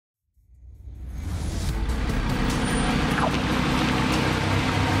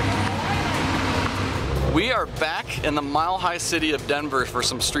We are back in the mile-high city of Denver for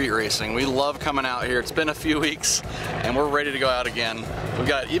some street racing. We love coming out here. It's been a few weeks and we're ready to go out again. We've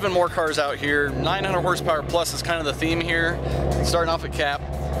got even more cars out here. 900 horsepower plus is kind of the theme here. Starting off at Cap,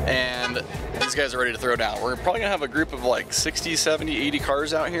 and these guys are ready to throw down. We're probably gonna have a group of like 60, 70, 80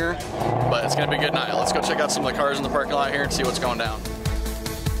 cars out here, but it's gonna be a good night. Let's go check out some of the cars in the parking lot here and see what's going down.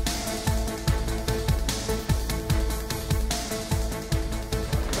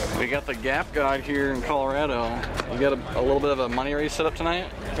 We got the Gap God here in Colorado. You got a little bit of a money race set up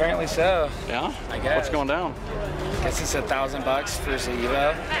tonight? Apparently so. Yeah? I guess. What's going down? I guess it's $1,000 for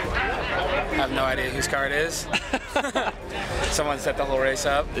Evo. I have no idea whose car it is. Someone set the whole race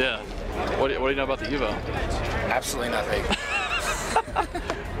up. Yeah. What do you know about the Evo? Absolutely nothing.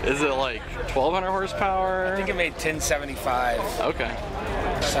 Is it like 1,200 horsepower? I think it made 1075. Okay.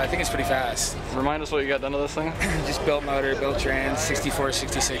 So I think it's pretty fast. Remind us what you got done to this thing? Just built motor, built trans, 64,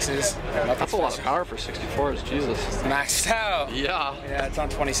 66. That's a lot of power for 64s, Jesus. Maxed out. Yeah. Yeah, it's on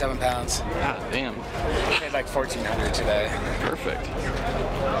 27 pounds. God damn. I paid like 1,400 today. Perfect.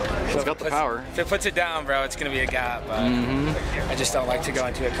 It's got the power. If it puts it down, bro, it's gonna be a gap. But I just don't like to go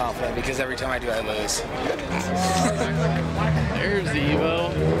into it confident because every time I do, I lose. There's the Evo.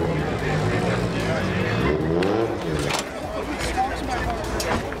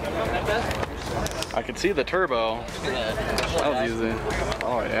 I could see the turbo. That was easy.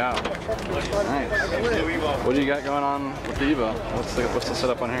 Oh yeah. Nice. What do you got going on with the Evo? What's the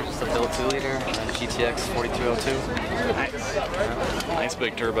setup on here? Just a build 2-liter and GTX 4202. Nice. Nice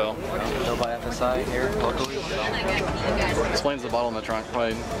big turbo. Built by FSI here locally. Explains the bottle in the trunk.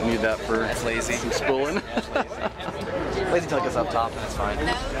 Probably need that for That's lazy. some spooling. Lazy till it gets up top and it's fine.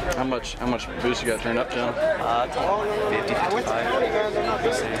 How much boost you got turned up to? 50, 55.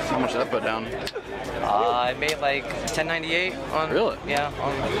 How much did that put down? I made like 1098 on. Really? Yeah,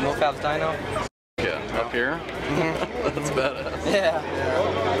 on NoFab's dyno. Yeah, up here. That's badass. Yeah.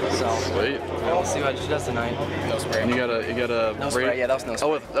 So Sweet. we'll see what she does tonight. No spray. And you got a No spray. Yeah, that was no spray.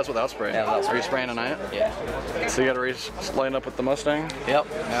 Oh, that's without spray. Yeah, without spray. Are you spraying tonight? Yeah. So you got a race lined up with the Mustang? Yep.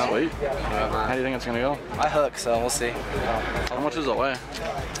 Sweet. How do you think it's gonna go? I hook, so we'll see. How much does it weigh?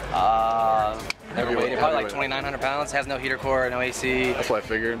 Never weighed it. Probably like 2,900 pounds. Has no heater core, no AC. That's what I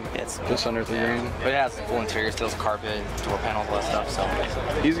figured. It's just under 3 grand. But it has full interior, still has carpet, door panels, all that stuff. So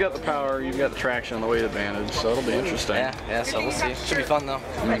he's got the power, you've got the traction and the weight advantage, so it'll be interesting. Yeah. So we'll see. Should be fun though.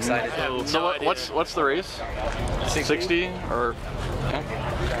 I'm excited. So what's the race? 60 or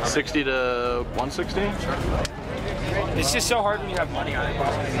 60 to 160? It's just so hard when you have money on it.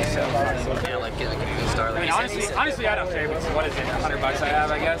 Yeah, like get like a new star. I mean, honestly, I don't care. What is it? $100 I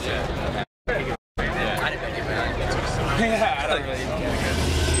have, I guess. Yeah. I didn't make it, man. Yeah, I don't really care.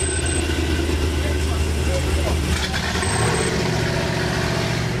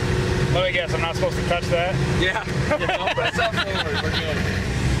 Let me guess, I'm not supposed to touch that? Yeah.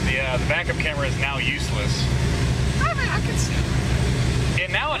 The backup camera is now useless. I mean, I can see it.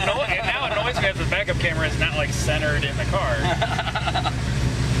 It now annoys me that the backup camera is not like centered in the car.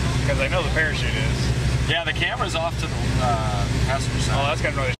 Because I know the parachute is. Yeah, the camera's off to the passenger side. Oh, that's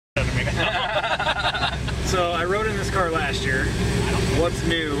gonna annoy the shit out of me now. So I rode in this car last year. What's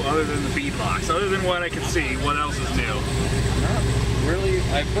new other than the bead locks? Other than what I can see, what else is new? Really,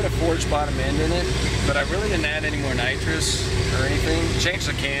 I put a forged bottom end in it, but I really didn't add any more nitrous or anything. Changed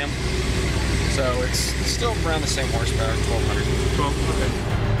the cam, so it's still around the same horsepower, 1,200. 12.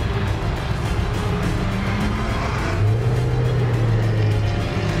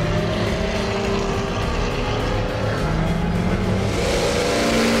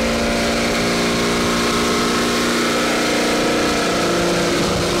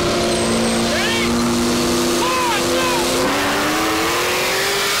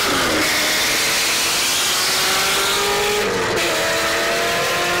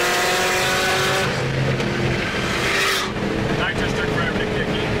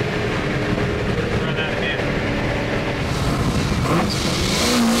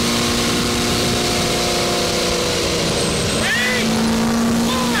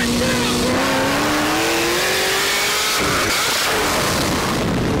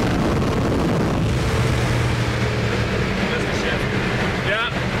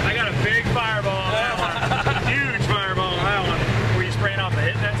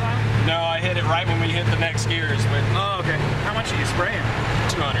 Right when we hit the next gears. But oh, okay. How much are you spraying?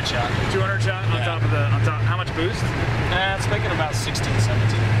 200 shot. 200 shot on top of the How much boost? It's making about 16, 17.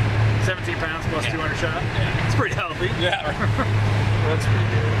 17 pounds plus 200 shot. Yeah. It's pretty healthy. Yeah. That's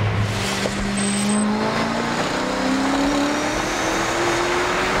pretty good.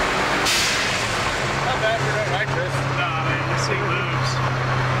 Not bad for that nitrous. No, man. Let's see moves.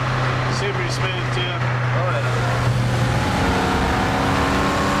 See if we spin it too. Oh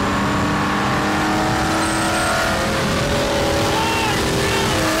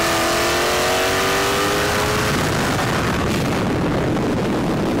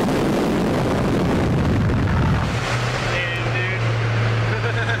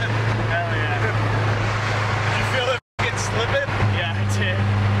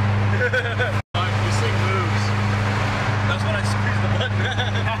This thing moves. That's when I squeeze the button.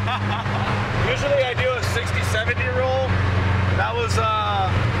 Usually I do a 60-70 roll. That was,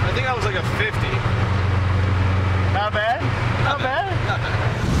 I think that was like a 50. Not bad? Not bad?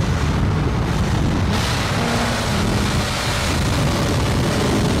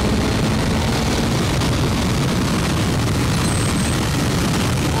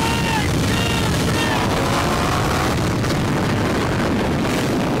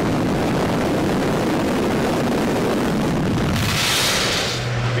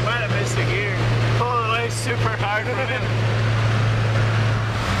 You might have missed a gear. Pull away super hard with it.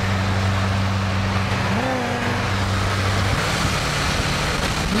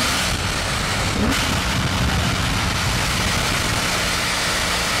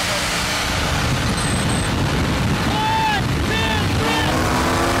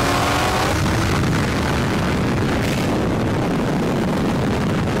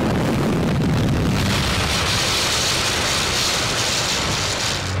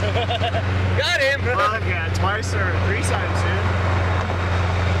 Got him! Well, yeah, twice or 3 times, dude.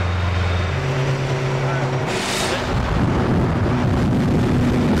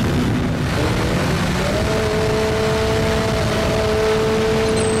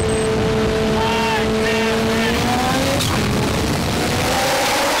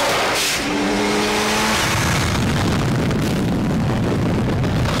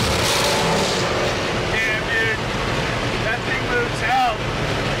 Damn, dude. That thing moves hell.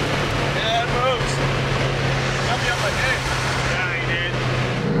 Yeah, it moves. Got me on my dick. Yeah, he did.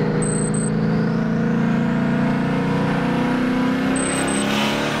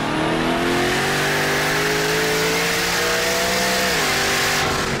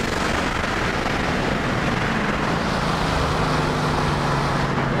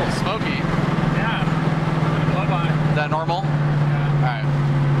 A little smoky. Yeah. Bye-bye. Is that normal? Alright.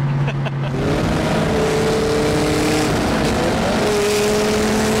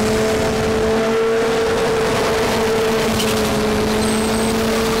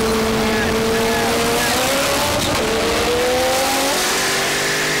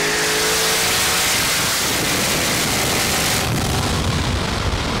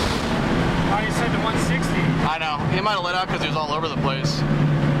 Oh, you said the 160. I know. He might have let out because he was all over the place. I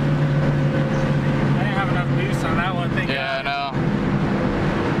didn't have enough boost on that one thing. Yeah, I know.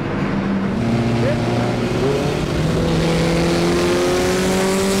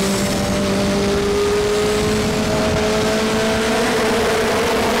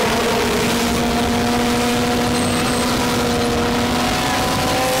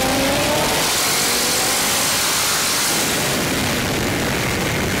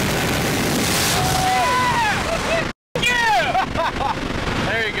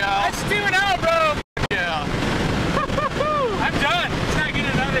 There you go. That's 2-0, bro. Yeah. I'm done. It's not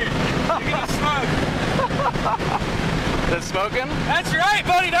getting another. You're getting smoked. That's smoking? That's right,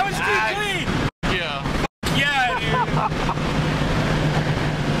 buddy. That was too clean. Yeah. Yeah, dude.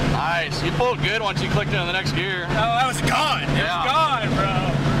 Nice. You pulled good once you clicked into the next gear. Oh, that was gone. It Yeah. was gone,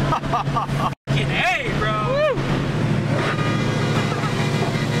 bro. Fucking A, bro.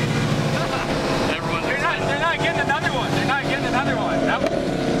 Everyone's They're not getting another one. They're not getting another one.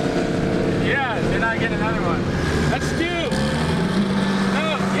 Yeah, they're not getting another one. That's 2.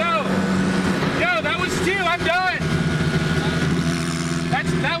 No, yo, that was 2. I'm done.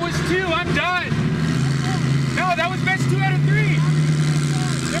 That was 2. I'm done. No, that was best 2 out of 3.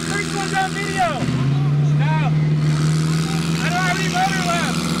 The first one's on video. No, I don't have any motor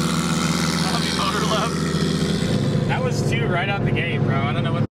left. How many motor left? That was 2 right out the gate, bro. I don't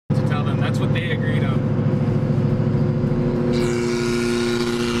know what to tell them. That's what they agreed on.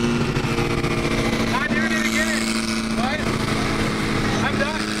 Not doing it again. What? I'm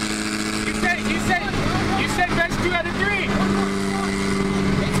done. You said best 2 out of 3.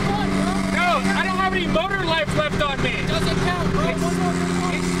 It's fun, bro. No, I don't have any motor life left on me. Doesn't count, bro.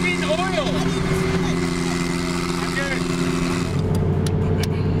 It's in oil. I'm good.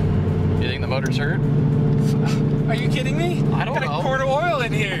 You think the motor's hurt? Are you kidding me? I don't got know. a quart of oil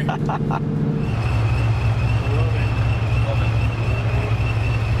in here.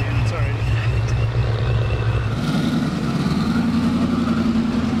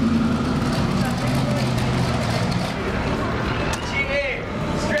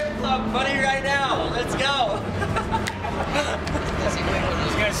 Strip club, buddy, right now. Let's go.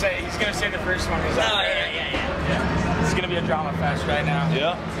 He's gonna say the first one is Oh, out there. yeah. It's gonna be a drama fest right now.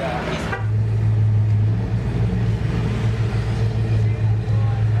 Yeah.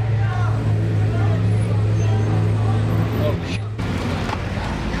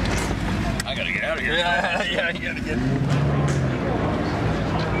 I gotta get out of here. Yeah, you gotta get.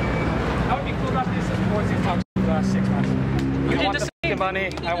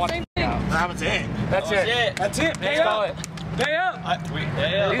 money. I want it. That was it. That's it. That's it. Let's call it. Pay up.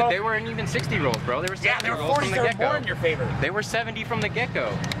 Dude, they weren't even 60 rolls, bro. They were 70 Yeah, they were rolls 40. from They the were get-go. more in your favor. They were 70 from the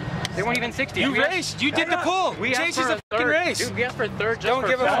get-go. They weren't even 60. You raced. You did the pull. We asked Chase for is a a fucking third. race. Dude, we asked for a third just Don't for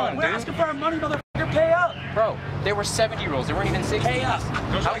give a fun, We're dude. asking for our money, motherfucker. Pay up. Bro, they were 70 rolls. They weren't even 60. Pay up.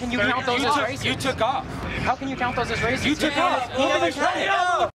 How can you count those as races? You took off. How can you count those as races? You took off. Pay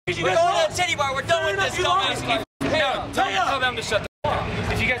up. We're going to the titty bar. We're done with this. Dumbass. Tell them to shut the f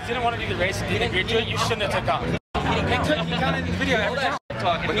up. If you guys didn't want to do the race and didn't agree to it, you shouldn't have took off. He counted in the video every time.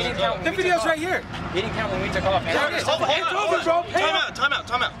 But he didn't count. The video's right here. He didn't count when we took off. It's over, bro. Pay up. Time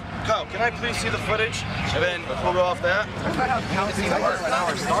out. Kyle, can I please see the footage? And then we'll go off that.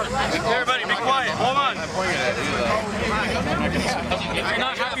 Everybody, be quiet. Hold on. If you're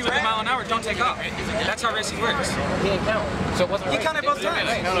not happy with the mile an hour, don't take off. That's how racing works. He didn't count. So it wasn't. He counted both times.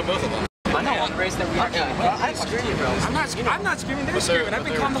 Counted both of them. I know on the race that we actually won. I'm not screaming. They're screaming. I've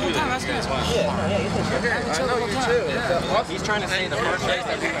been calm the whole time. That's good. He's trying to say the first race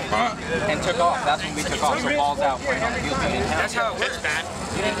that we won and took off. That's when we took off. So balls out. Right on the field. He didn't count. That's how it works, man.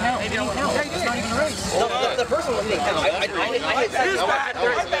 He didn't count. He didn't count. It's not even a race. The first one didn't count.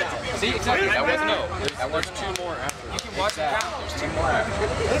 See, exactly. That was no. That was two more after. You can watch it count. There's two more after.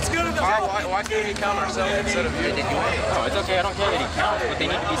 Let's go to the Why can't we count ourselves instead of you? No, it's okay. I don't care that he counts, but they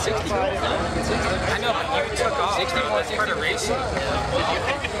need to be 60. I know, but you took off. 61, That's part of racing.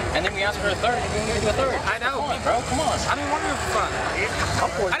 And then we asked for a third. We didn't give a third. I know. Bro, come on. I didn't want to have fun.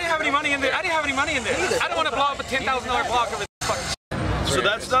 I didn't have any money in there. I don't want to blow up a $10,000 block of this fucking shit. So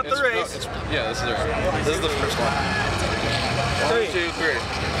that's not the race. Yeah, this is the first one. 1, 2, 3.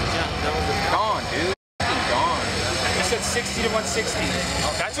 Gone, dude. Gone. You said 60 to 160.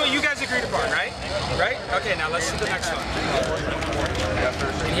 That's what you guys agreed upon, right? Right? Okay, now let's see the next one.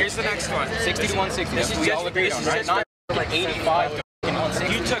 And here's the next one. 60 to 160. That's what we all agreed on, right? Not like 85 to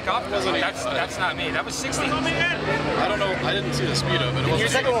 160. You took off. That's not me. That was 60. I don't know. I didn't see the speed of it. It Your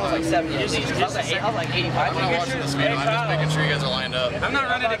wasn't. second one was like 70 at least. I was like 85. I'm not watching the speed. I'm just making sure you guys are lined up. I'm not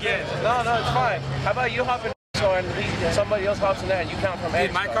running again. No, it's fine. How about you hop in and somebody else hops in there and you count from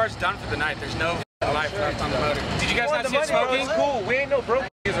Dude, my car's done for the night. There's no life left on the motor. Did you guys not see it smoking? It's cool. We ain't no broke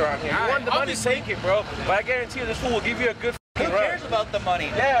around here. You want the money, take it, bro. But I guarantee you this fool will give you a good run. Who cares about the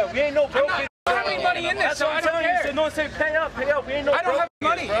money? Yeah, we ain't no broke I don't have any money in this, so I don't care. So no one say pay up. We ain't no I don't have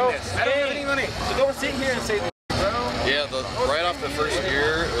money bro. in this. I don't have any money. So don't sit here and say this, bro. Yeah, right off the first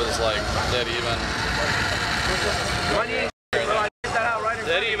gear, it was like dead even. Money ain't shit, bro. I get that out right in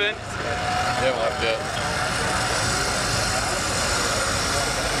Dead even. Yeah, well, yeah.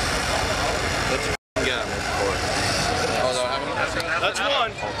 That's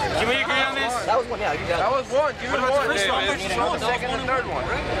one. Can we agree on this? That was one, yeah. You got it. That was one. Give it What about one. the first one? The second and third one.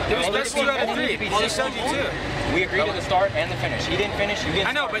 It was best 2 out of 3. He showed you 2. We agreed to the start and the finish. He didn't finish. You didn't.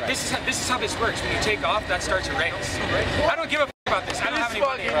 I know, but this is how this works. When you take off, that starts a race. I don't give a f about this. I don't have any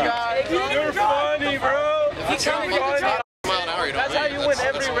money. You're funny, bro. He counted it. Mile an hour, you don't That's how make you it. win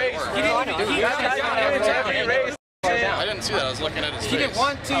every race. He didn't. That's how you win every race. I didn't see that. I was looking at his He did face.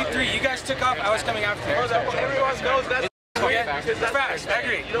 1, 2, 3. You guys took off. I was coming after you. Everyone knows that's It's fast. I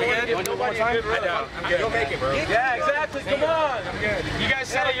agree. You don't want to give nobody a good run. I know. I'm good. You'll make it, bro. Yeah, exactly. Come on. You guys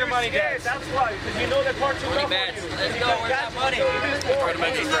settle your money, guys. That's why. Because you know that part too tough for you. Let's go. Where's that money? Try to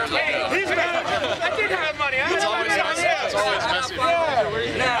make it fair. He's mad. I did have money. It's always messy. It's always messy.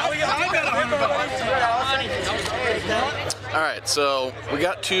 All right, so we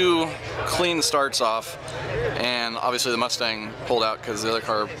got 2 clean starts off, and obviously the Mustang pulled out because the other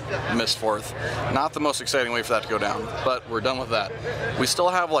car missed 4th. Not the most exciting way for that to go down, but we're done with that. We still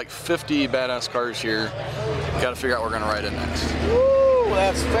have like 50 badass cars here. Got to figure out what we're gonna ride in next. Woo,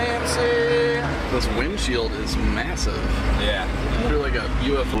 that's fancy. This windshield is massive. Yeah. It's really like a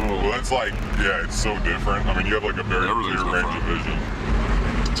UFO. Well, that's like, yeah, it's so different. I mean, you have like a very clear range of vision.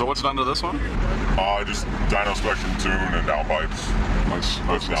 So what's done to this one? Just dyno spectrum tune and downpipes.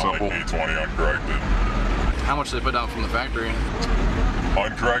 That's down like 820 uncorrected. How much did they put down from the factory?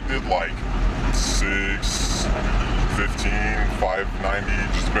 Uncorrected, like 6, 15,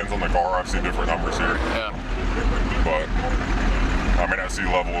 590. Just depends on the car. I've seen different numbers here. Yeah. But I mean, at sea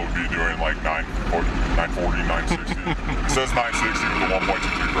level, it would be doing like 940, 960. It says 960 with a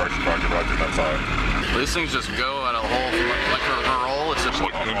 1.22 correction factor, but I think that's high. These things just go at a whole, like a roll. It's just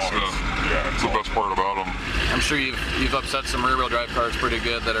like It's the best part about them. I'm sure you've upset some rear-wheel drive cars pretty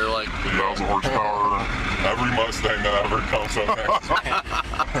good that are like 1,000 horsepower. Every Mustang that ever comes up next.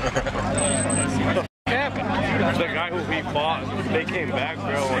 The guy who we bought, they came back,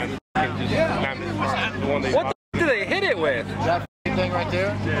 bro, and just the one they bought. What did they hit it with? that thing right there.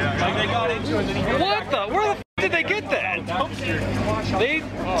 Like they got into it, and then he What the? Where the did they get that? They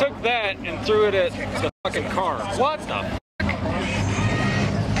took that and threw it at the fucking car. What the f?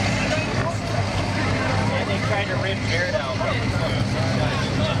 And they tried to rip air out.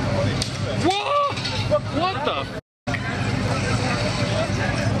 Whoa! What the f?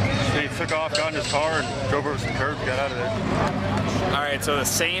 He took off, got in his car, and drove over some curbs, got out of there. Alright, so the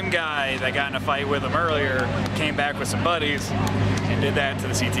same guy that got in a fight with him earlier came back with some buddies and did that to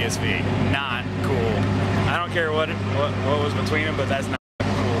the cts-v. Not cool. I don't care what was between them, but that's not cool.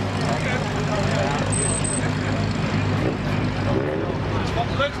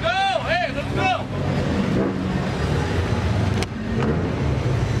 Let's go! Hey, let's go!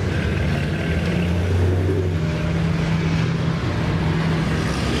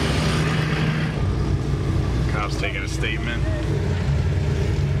 Cop's taking a statement.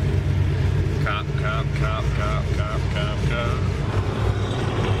 Cop, cop, cop, cop, cop, cop, cop.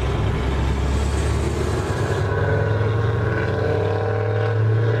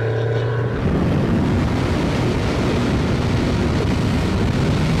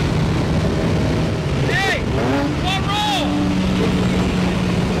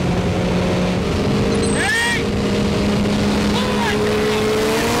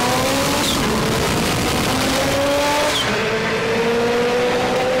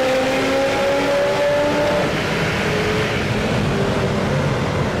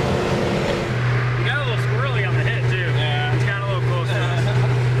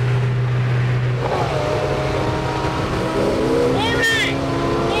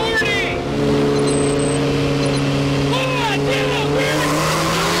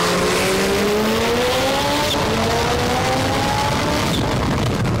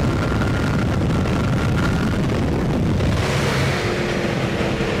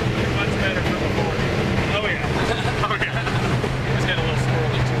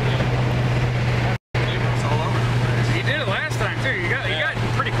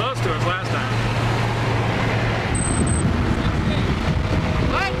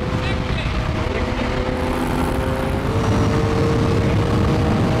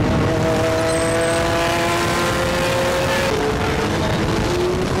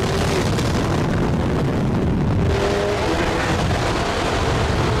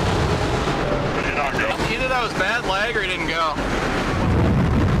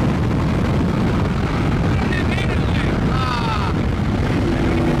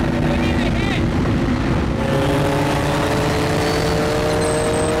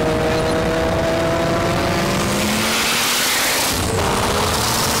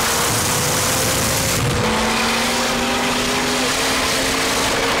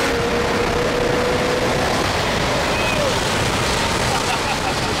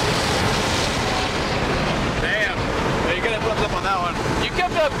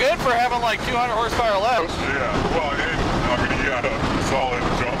 Good for having like 200 horsepower left. Yeah, well, I mean, you got a solid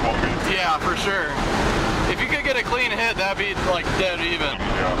jump on me. Yeah, for sure. If you could get a clean hit, that'd be like dead even.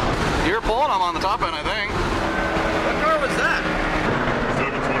 Yeah. You were pulling them on the top end, I think. What car was that?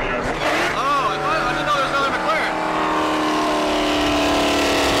 720S. Oh, I didn't know there was another McLaren.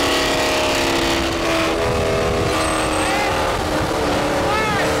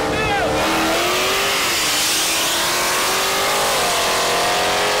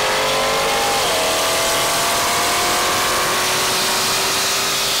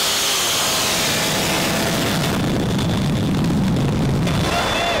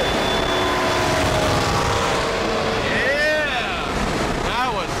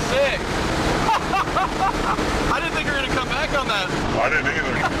 I didn't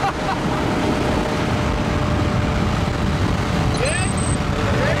either.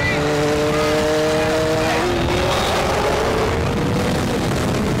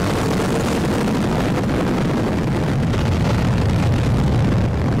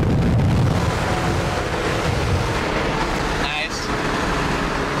 Nice. Is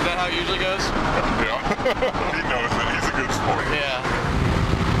that how it usually goes? Yeah. He knows it. He's a good sport. Yeah.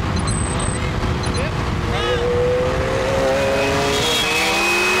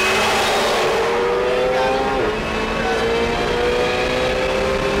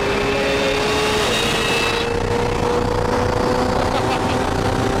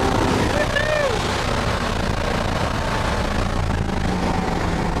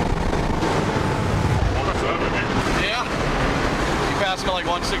 Like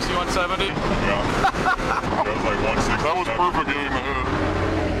 160, 170? Yeah. That was like 160. That was perfect getting the hood.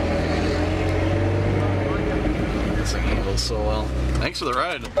 This thing handles so well. Thanks for the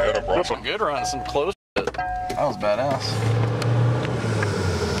ride. Yeah, no problem. Some good runs, some close shit. That was badass.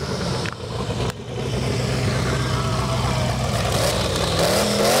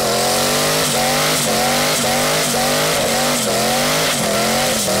 Bye.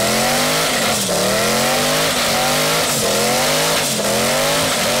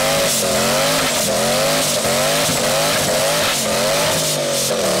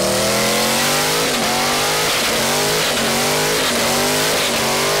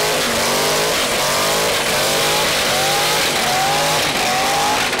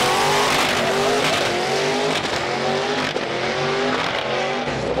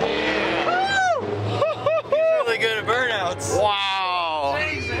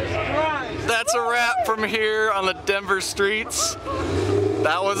 storm here on the Denver streets.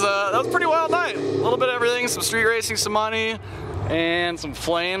 That was a pretty wild night. A little bit of everything, some street racing, some money, and some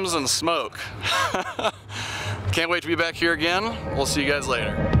flames and smoke. Can't wait to be back here again. We'll see you guys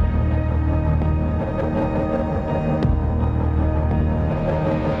later.